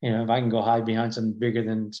 If I can go hide behind something bigger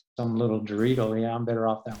than some little Dorito, yeah, I'm better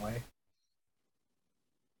off that way.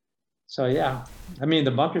 So yeah, I mean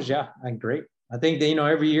the bunkers, yeah, great. I think they,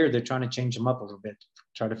 every year they're trying to change them up a little bit,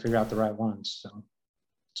 try to figure out the right ones.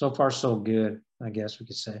 So far so good, I guess we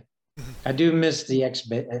could say. I do miss the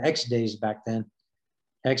X days back then.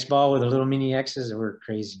 X ball with the little mini X's, they were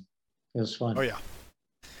crazy. It was Oh fun.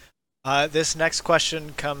 yeah. This next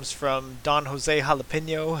question comes from Don Jose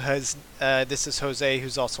Jalapeno. This is Jose,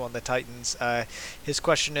 who's also on the Titans. His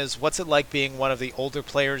question is, what's it like being one of the older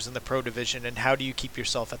players in the pro division, and how do you keep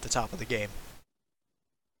yourself at the top of the game?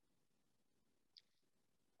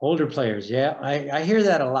 Older players, yeah, I hear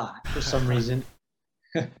that a lot for some reason.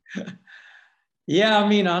 Yeah, I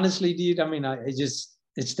mean, honestly, dude, I mean,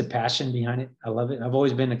 it's the passion behind it. I love it. I've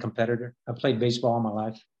always been a competitor. I played baseball all my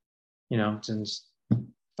life, since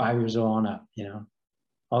 5 years old on up,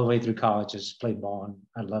 all the way through college. I just played ball and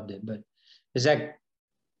I loved it. But is that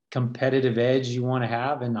competitive edge you want to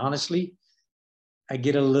have? And honestly, I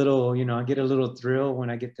get a little thrill when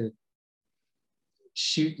I get to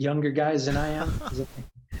shoot younger guys than I am.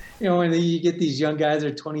 When you get these young guys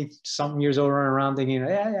that are 20 something years old running around thinking,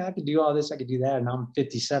 yeah, I could do all this, I could do that. And I'm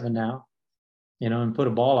 57 now, and put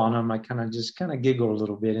a ball on them, I kind of giggle a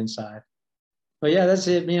little bit inside. But yeah, that's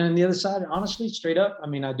it, man. On the other side, honestly, straight up, I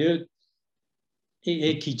mean, I do.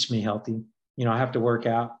 It keeps me healthy. I have to work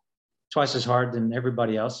out twice as hard than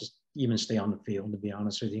everybody else to even stay on the field, to be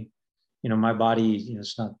honest with you. My body,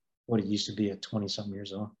 it's not what it used to be at 20 something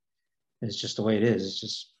years old. It's just the way it is.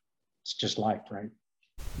 It's just life, right?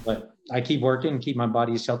 But I keep working, keep my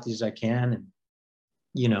body as healthy as I can.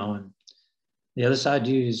 And the other side,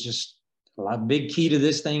 dude, is just a lot. Big key to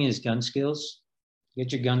this thing is gun skills.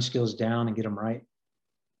 Get your gun skills down and get them right.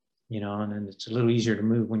 And then it's a little easier to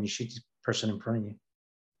move when you shoot the person in front of you.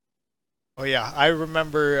 Oh yeah, I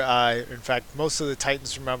remember. In fact, most of the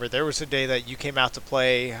Titans remember there was a day that you came out to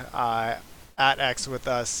play at X with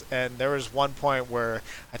us, and there was one point where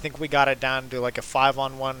I think we got it down to like a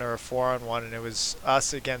 5-on-1 or a 4-on-1, and it was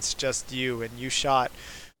us against just you, and you shot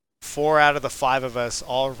 4 out of the 5 of us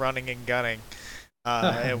all running and gunning.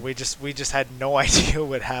 And we just had no idea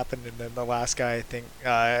what happened, and then the last guy I think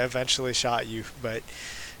eventually shot you, but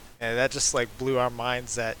that just like blew our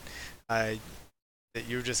minds that uh, that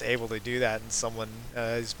you're just able to do that, and someone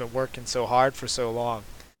who's been working so hard for so long.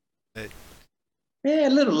 That Yeah,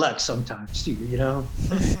 a little luck sometimes too,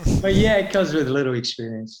 but yeah, it comes with a little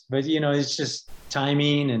experience. But it's just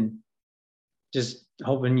timing and just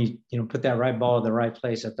hoping you put that right ball at the right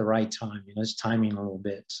place at the right time. It's timing a little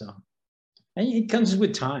bit. So and it comes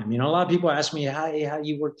with time. A lot of people ask me, how do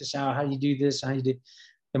you work this out? How do you do this? How do you do?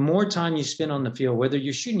 The more time you spend on the field, whether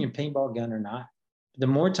you're shooting a paintball gun or not, the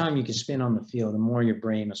more time you can spend on the field, the more your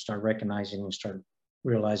brain will start recognizing and start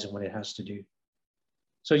realizing what it has to do.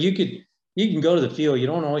 So you can go to the field. You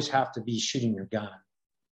don't always have to be shooting your gun.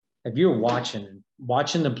 If you're watching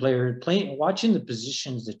the player playing, watching the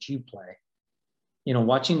positions that you play,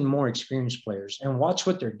 watching more experienced players and watch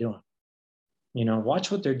what they're doing. Watch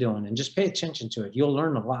what they're doing and just pay attention to it. You'll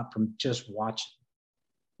learn a lot from just watching.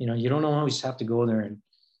 You don't always have to go there and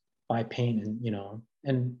buy paint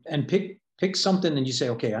and pick something and you say,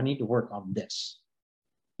 okay, I need to work on this,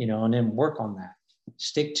 and then work on that,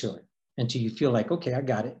 stick to it until you feel like, okay, I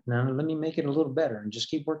got it. Now let me make it a little better and just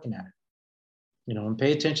keep working at it, and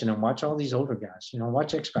pay attention and watch all these older guys,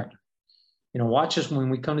 watch X Factor, watch us when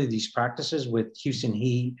we come to these practices with Houston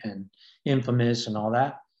Heat and Infamous and all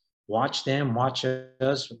that. Watch them, watch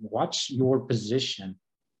us, watch your position.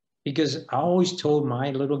 Because I always told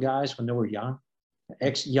my little guys when they were young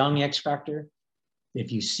X Factor,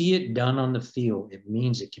 if you see it done on the field, it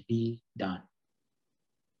means it can be done.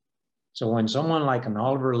 So when someone like an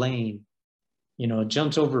Oliver Lane,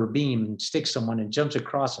 jumps over a beam and sticks someone and jumps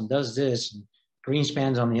across and does this and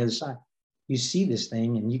Greenspan's on the other side, you see this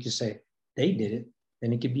thing and you can say, they did it,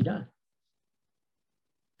 then it could be done.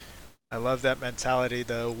 I love that mentality,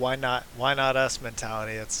 the why not us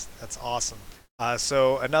mentality. That's awesome.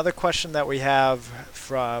 So another question that we have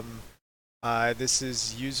from this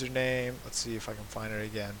is username. Let's see if I can find it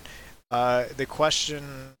again. The question,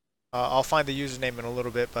 I'll find the username in a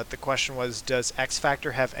little bit, but the question was, does X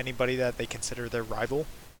Factor have anybody that they consider their rival?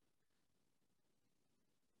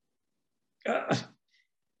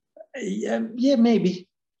 Yeah, maybe.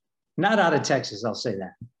 Not out of Texas, I'll say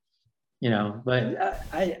that.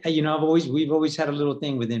 But we've always had a little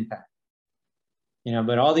thing with Impact.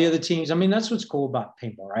 But all the other teams, I mean, that's what's cool about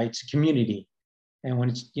paintball, right? It's a community. And when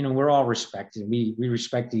it's, we're all respected. We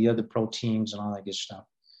respect the other pro teams and all that good stuff.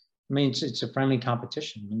 I mean, it's a friendly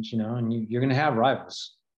competition, and you're going to have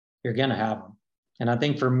rivals. You're going to have them. And I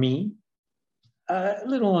think for me, a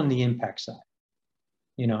little on the Impact side,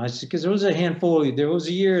 it's because there was a handful, there was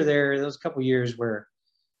a couple of years where,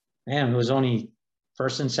 man, it was only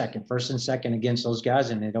first and second against those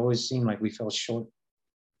guys. And it always seemed like we fell short.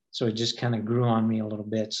 So it just kind of grew on me a little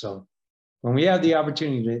bit. So when we have the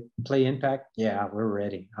opportunity to play Impact, yeah, we're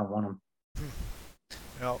ready. I want them.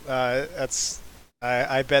 Well,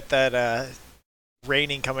 I bet that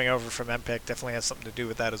raining coming over from Impact definitely has something to do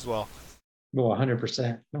with that as well. Well,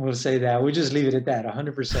 100%. We'll say that. We'll just leave it at that.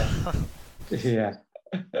 100%. Yeah.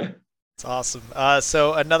 It's awesome.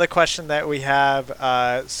 So another question that we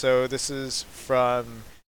have. So this is from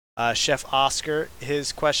Chef Oscar.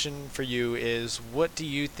 His question for you is, what do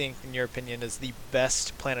you think, in your opinion, is the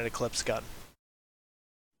best Planet Eclipse gun?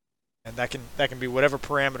 And that can be whatever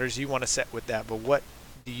parameters you want to set with that. But what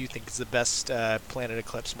do you think is the best Planet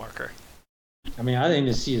Eclipse marker? I mean, I think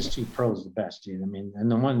the CS2 Pro is the best, dude. I mean,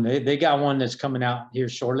 and the one they got one that's coming out here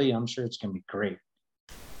shortly. I'm sure it's gonna be great.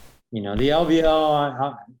 The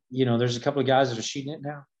LVL, there's a couple of guys that are shooting it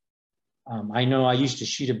now. I know I used to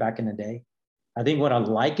shoot it back in the day. I think what I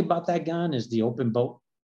like about that gun is the open bolt.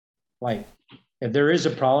 Like, if there is a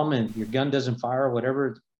problem and your gun doesn't fire or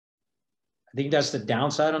whatever, I think that's the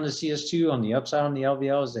downside on the CS2. On the upside on the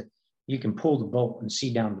LVL is that you can pull the bolt and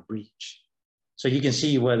see down the breech. So you can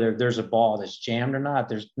see whether there's a ball that's jammed or not. If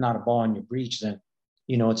there's not a ball in your breech, then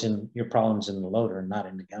it's in your problem's in the loader and not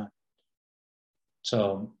in the gun.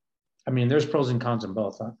 So, I mean, there's pros and cons in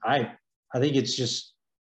both. I think it's just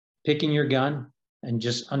picking your gun and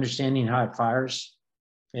just understanding how it fires.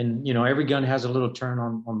 And, every gun has a little turn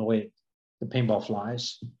on the way the paintball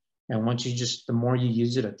flies. And once the more you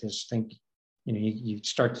use it, I just think, you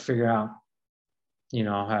start to figure out,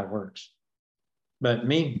 how it works. But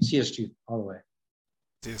me, CS2 all the way.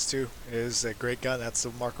 CS2 is a great gun. That's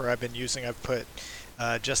the marker I've been using. I've put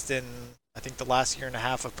just in, I think, the last year and a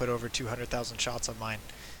half, I've put over 200,000 shots on mine.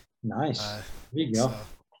 Nice. There you go. So,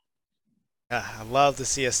 yeah, I love the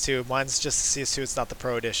CS2. Mine's just the CS2. It's not the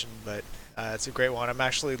Pro Edition, but it's a great one. I'm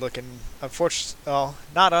actually looking,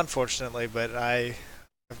 not unfortunately, but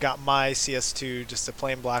I've got my CS2, just a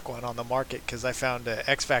plain black one, on the market because I found an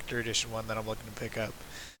X Factor Edition one that I'm looking to pick up.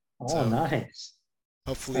 Oh, so, nice.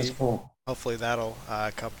 That's hopefully, cool. hopefully that'll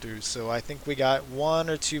come through. So I think we got one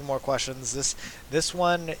or two more questions. This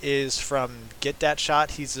one is from Get That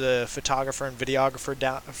Shot. He's a photographer and videographer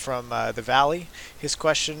down from the Valley. His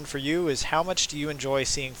question for you is: how much do you enjoy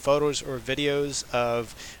seeing photos or videos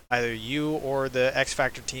of either you or the X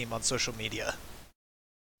Factor team on social media?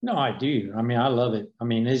 No, I do. I mean, I love it. I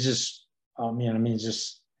mean, it's just, oh man, I mean, it's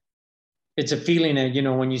just, it's a feeling that,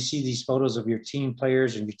 when you see these photos of your team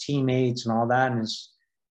players and your teammates and all that, and it's,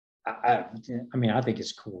 I, I mean, I think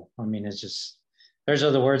it's cool. I mean, it's just, there's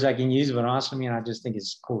other words I can use, but honestly, I mean, I just think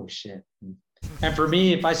it's cool as shit. And for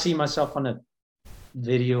me, if I see myself on a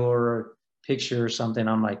video or a picture or something,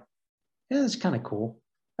 I'm like, yeah, that's kind of cool.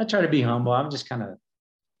 I try to be humble. I'm just kind of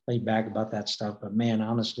laid back about that stuff. But man,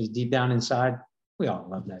 honestly, deep down inside, we all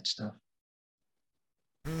love that stuff.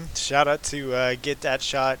 Shout out to Get That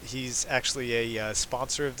Shot. He's actually a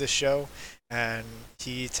sponsor of this show, and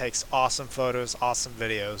he takes awesome photos, awesome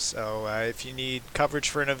videos. So if you need coverage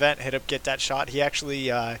for an event, hit up Get That Shot. He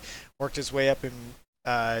actually worked his way up in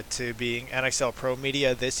to being NXL Pro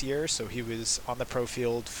Media this year. So he was on the pro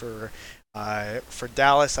field for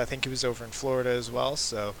Dallas. I think he was over in Florida as well.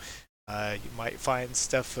 So you might find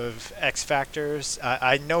stuff of X Factors.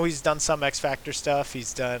 I know he's done some X Factor stuff.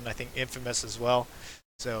 He's done, I think, Infamous as well.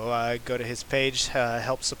 So go to his page,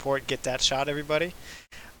 help support, Get That Shot, everybody.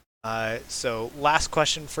 So last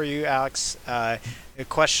question for you, Alex. The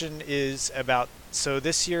question is about, so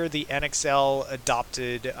this year the NXL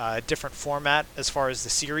adopted a different format as far as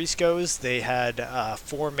the series goes. They had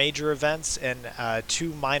 4 major events and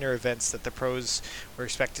 2 minor events that the pros were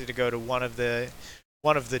expected to go to one of the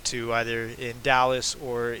two, either in Dallas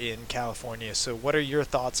or in California. So what are your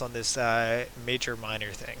thoughts on this major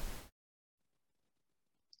minor thing?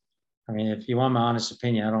 I mean, if you want my honest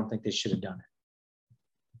opinion, I don't think they should have done it.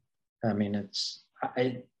 I mean,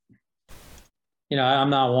 I'm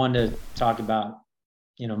not one to talk about,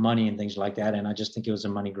 money and things like that. And I just think it was a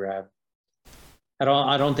money grab.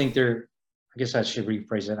 I don't think I guess I should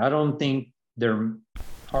rephrase it. I don't think their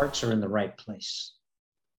hearts are in the right place,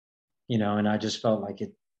 and I just felt like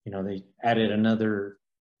they added another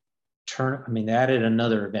they added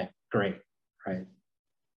another event. Great. Right.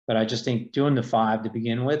 But I just think doing the 5 to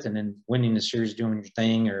begin with and then winning the series, doing your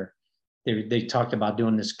thing, or they talked about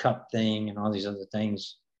doing this cup thing and all these other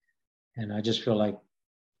things. And I just feel like,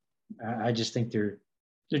 I just think they're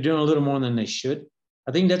doing a little more than they should.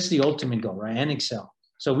 I think that's the ultimate goal, right? And excel.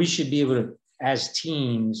 So we should be able to, as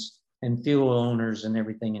teams and field owners and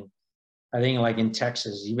everything. And I think like in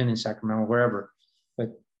Texas, even in Sacramento, wherever,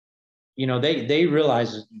 but they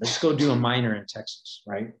realize, let's go do a minor in Texas,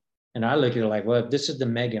 right? And I look at it like, well, if this is the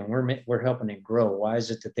mega and we're helping it grow, why is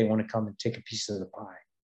it that they want to come and take a piece of the pie?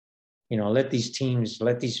 Let these teams,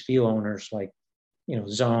 let these field owners like,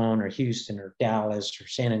 Zone or Houston or Dallas or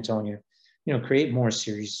San Antonio, create more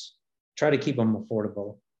series, try to keep them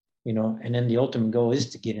affordable, and then the ultimate goal is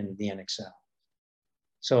to get into the NXL.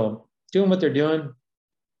 So doing what they're doing,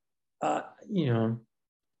 I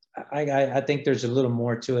think there's a little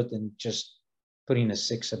more to it than just putting a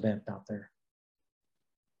 6 event out there.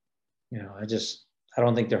 I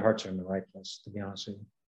don't think their hearts are in the right place, to be honest with you.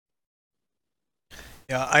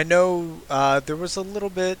 Yeah, I know there was a little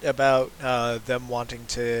bit about them wanting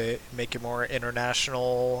to make it more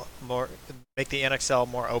international, make the NXL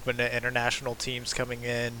more open to international teams coming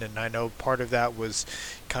in, and I know part of that was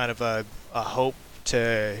kind of a hope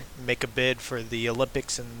to make a bid for the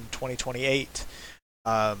Olympics in 2028.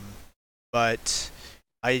 Um, but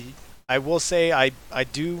I I will say I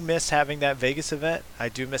do miss having that Vegas event. I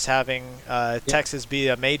do miss having Texas be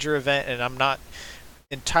a major event, and I'm not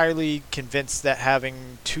entirely convinced that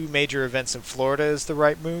having 2 major events in Florida is the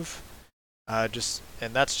right move. And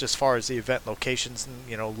that's just far as the event locations,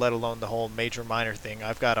 and let alone the whole major minor thing.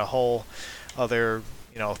 I've got a whole other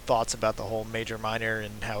thoughts about the whole major minor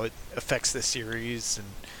and how it affects the series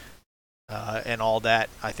and all that.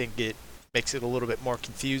 I think it makes it a little bit more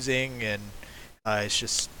confusing, and it's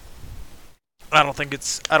just I don't think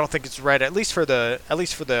it's right, at least for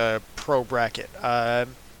the pro bracket,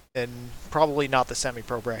 and probably not the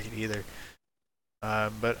semi-pro bracket either.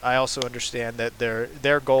 But I also understand that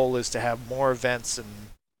their goal is to have more events, and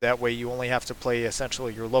that way you only have to play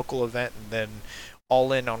essentially your local event and then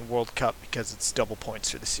all in on World Cup because it's double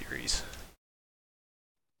points for the series.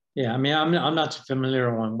 Yeah, I mean, I'm not too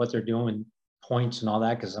familiar on what they're doing, points and all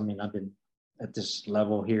that, because I mean, I've been at this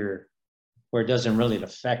level here where it doesn't really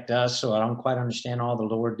affect us, so I don't quite understand all the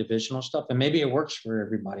lower divisional stuff. And maybe it works for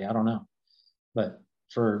everybody, I don't know, but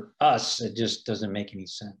for us, it just doesn't make any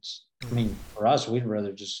sense. I mean, for us, we'd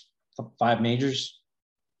rather just 5 majors,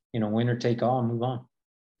 winner take all, and move on.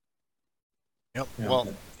 Yep. You know,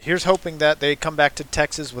 Well, here's hoping that they come back to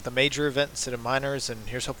Texas with a major event instead of minors, and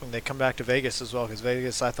here's hoping they come back to Vegas as well, because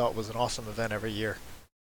Vegas I thought was an awesome event every year.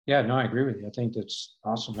 yeah, no, I agree with you. I think that's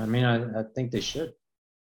awesome. I mean, I think they should.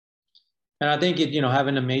 And I think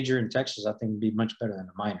having a major in Texas, I think would be much better than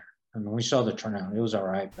a minor. I mean, we saw the turnout; it was all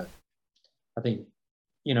right, but I think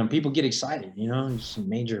people get excited. It's a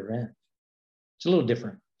major event. It's a little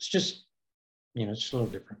different. It's just it's just a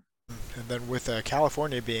little different. And then with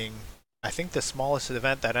California being, I think, the smallest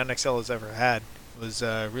event that NXL has ever had was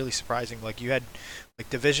really surprising. Like you had, like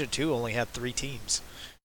Division 2 only had 3 teams,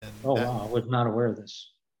 and Oh that wow, I was not aware of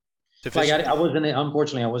this. Like Division I wasn't,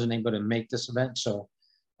 unfortunately, I wasn't able to make this event, so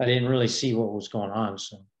I didn't really see what was going on.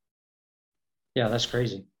 So yeah, that's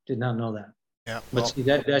crazy. Did not know that. yeah, But well, see,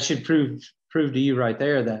 that should prove to you right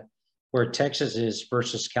there that where Texas is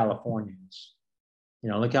versus California is.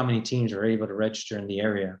 Look how many teams are able to register in the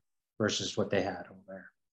area versus what they had over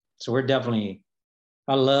there. So we're definitely.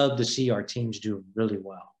 I love to see our teams do really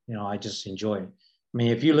well. I just enjoy it. I mean,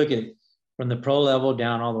 if you look at from the pro level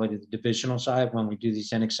down all the way to the divisional side when we do these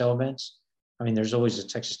NXL events, I mean, there's always a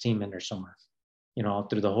Texas team in there somewhere.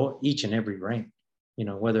 Through the whole each and every rank.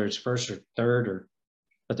 Whether it's first or third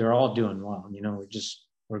but they're all doing well.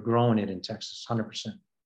 We're growing it in Texas, 100%.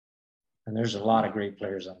 And there's a lot of great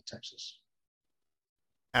players out of Texas.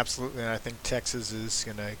 absolutely. And I think Texas is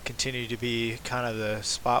going to continue to be kind of the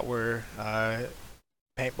spot where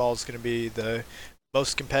paintball is going to be the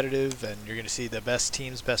most competitive, and you're going to see the best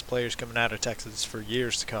teams, best players coming out of Texas for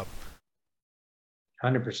years to come.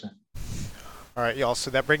 100%. All right, y'all. So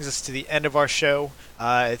that brings us to the end of our show.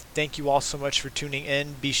 Thank you all so much for tuning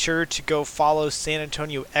in. Be sure to go follow San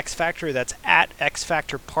Antonio X Factor. That's at X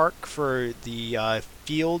Factor Park for the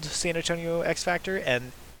field San Antonio X Factor,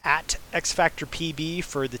 and at X Factor PB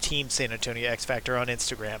for the team San Antonio X Factor on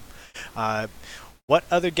Instagram. What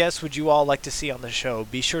other guests would you all like to see on the show?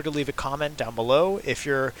 Be sure to leave a comment down below. If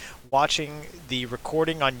you're watching the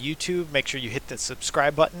recording on YouTube, make sure you hit the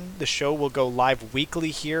subscribe button. The show will go live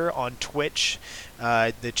weekly here on Twitch,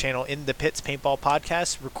 the channel In the Pits Paintball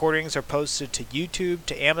Podcast. Recordings are posted to YouTube,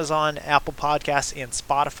 to Amazon, Apple Podcasts, and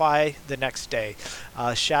Spotify the next day.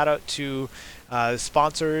 Shout out to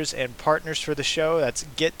sponsors and partners for the show. That's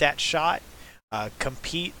Get That Shot,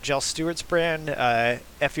 Compete, Jell Stewart's brand,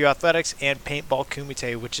 FU Athletics, and Paintball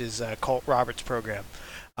Kumite, which is Colt Roberts' program.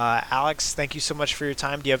 Alex, thank you so much for your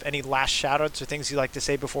time. Do you have any last shout-outs or things you'd like to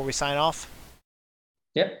say before we sign off?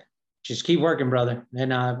 Yep. Just keep working, brother.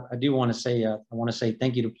 And I do want to say,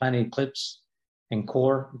 thank you to Planet Eclipse and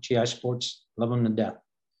Core, GI Sports. Love them to death.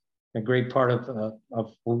 They're a great part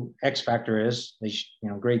of who X Factor is. They,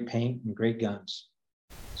 great paint and great guns.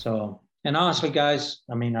 So, and honestly, guys,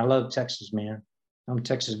 I mean, I love Texas, man. I'm a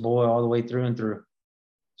Texas boy all the way through and through.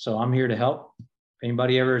 So I'm here to help. If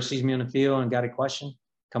anybody ever sees me on the field and got a question,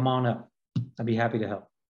 come on up. I'd be happy to help.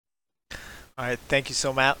 All right, thank you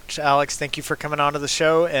so much, Alex. Thank you for coming on to the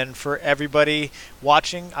show. And for everybody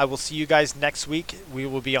watching, I will see you guys next week. We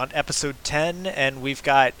will be on episode 10, and we've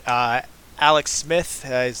got Alex Smith.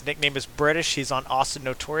 His nickname is British. He's on Austin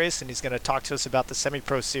Notorious, and he's going to talk to us about the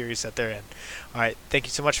semi-pro series that they're in. All right, thank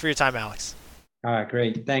you so much for your time, Alex. All right,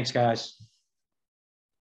 great. Thanks, guys.